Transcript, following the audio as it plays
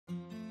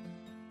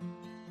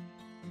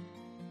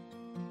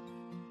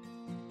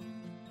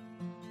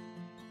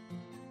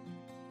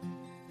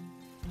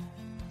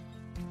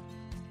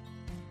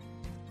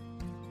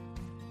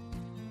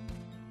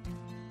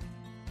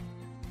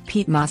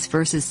Peat moss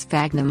versus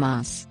sphagnum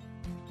moss.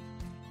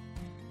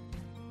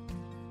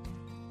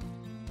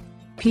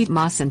 Peat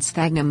moss and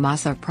sphagnum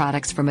moss are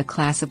products from a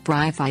class of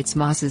bryophytes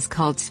mosses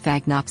called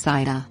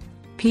Sphagnopsida.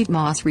 Peat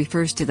moss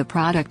refers to the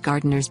product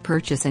gardeners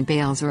purchase in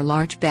bales or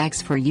large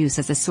bags for use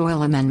as a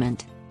soil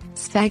amendment.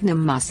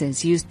 Sphagnum moss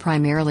is used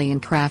primarily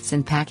in crafts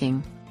and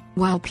packing.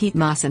 While peat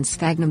moss and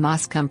sphagnum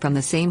moss come from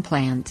the same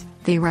plant,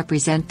 they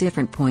represent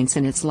different points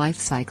in its life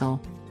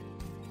cycle.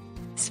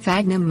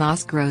 Sphagnum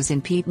moss grows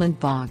in peatland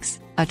bogs,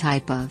 a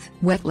type of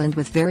wetland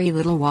with very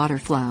little water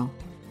flow.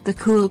 The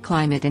cool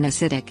climate and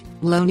acidic,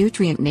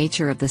 low-nutrient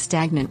nature of the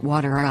stagnant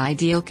water are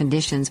ideal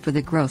conditions for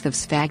the growth of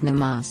sphagnum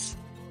moss.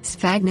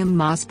 Sphagnum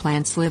moss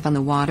plants live on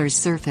the water's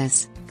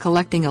surface,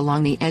 collecting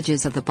along the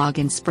edges of the bog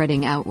and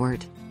spreading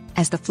outward.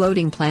 As the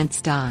floating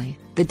plants die,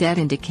 the dead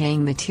and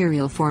decaying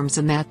material forms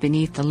a mat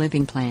beneath the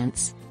living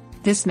plants.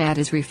 This mat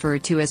is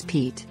referred to as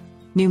peat.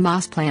 New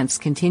moss plants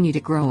continue to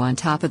grow on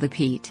top of the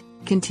peat,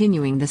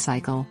 continuing the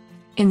cycle.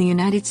 In the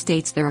United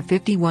States there are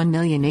 51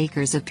 million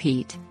acres of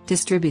peat,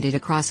 distributed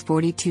across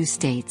 42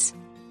 states.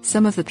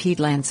 Some of the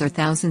peatlands are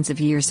thousands of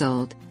years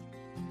old.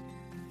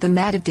 The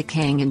mat of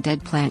decaying and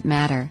dead plant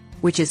matter,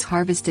 which is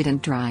harvested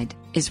and dried,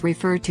 is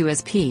referred to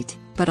as peat,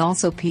 but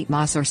also peat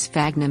moss or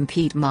sphagnum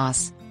peat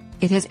moss.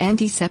 It has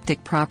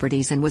antiseptic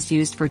properties and was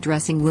used for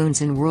dressing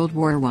wounds in World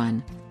War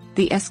I.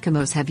 The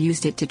Eskimos have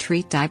used it to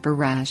treat diaper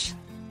rash.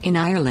 In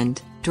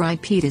Ireland,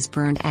 dried peat is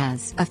burned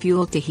as a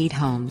fuel to heat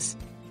homes.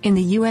 In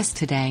the US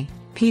today,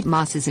 peat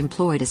moss is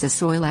employed as a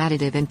soil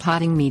additive and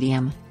potting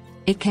medium.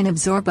 It can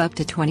absorb up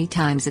to 20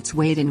 times its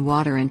weight in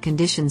water and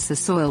conditions the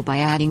soil by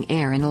adding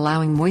air and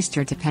allowing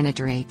moisture to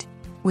penetrate.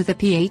 With a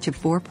pH of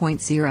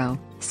 4.0,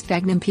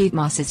 sphagnum peat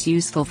moss is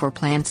useful for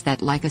plants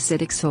that like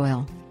acidic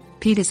soil.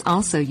 Peat is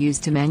also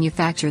used to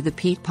manufacture the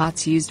peat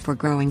pots used for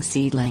growing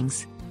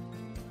seedlings.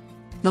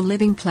 The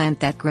living plant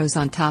that grows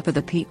on top of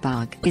the peat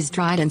bog is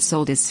dried and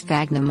sold as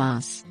sphagnum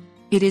moss.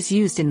 It is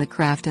used in the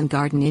craft and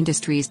garden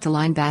industries to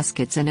line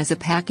baskets and as a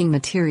packing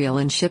material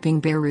in shipping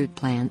bare root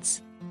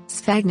plants.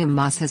 Sphagnum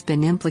moss has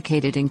been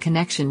implicated in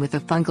connection with a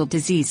fungal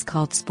disease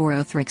called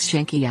Sporothrix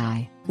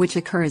schenkii, which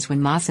occurs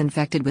when moss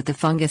infected with the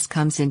fungus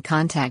comes in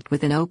contact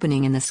with an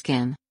opening in the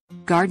skin.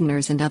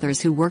 Gardeners and others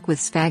who work with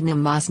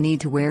sphagnum moss need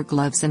to wear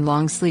gloves and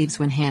long sleeves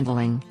when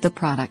handling the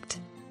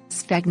product.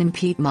 Sphagnum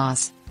peat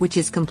moss, which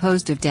is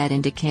composed of dead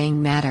and decaying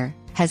matter,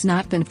 has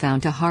not been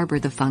found to harbor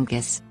the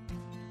fungus.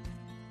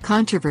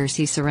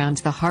 Controversy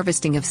surrounds the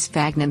harvesting of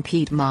sphagnum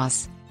peat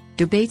moss.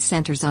 Debate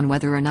centers on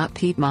whether or not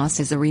peat moss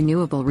is a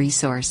renewable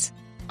resource.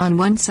 On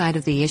one side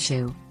of the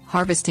issue,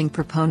 harvesting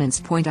proponents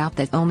point out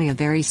that only a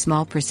very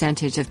small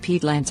percentage of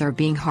peatlands are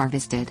being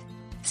harvested.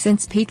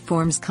 Since peat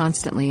forms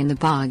constantly in the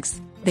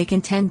bogs, they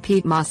contend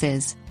peat moss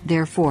is,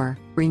 therefore,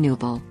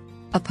 renewable.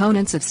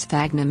 Opponents of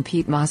sphagnum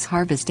peat moss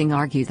harvesting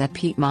argue that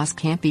peat moss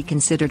can't be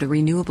considered a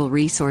renewable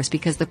resource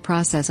because the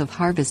process of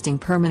harvesting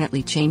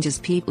permanently changes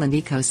peatland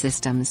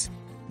ecosystems.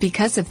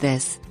 Because of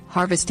this,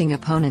 harvesting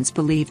opponents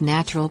believe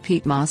natural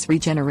peat moss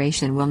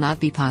regeneration will not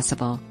be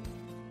possible.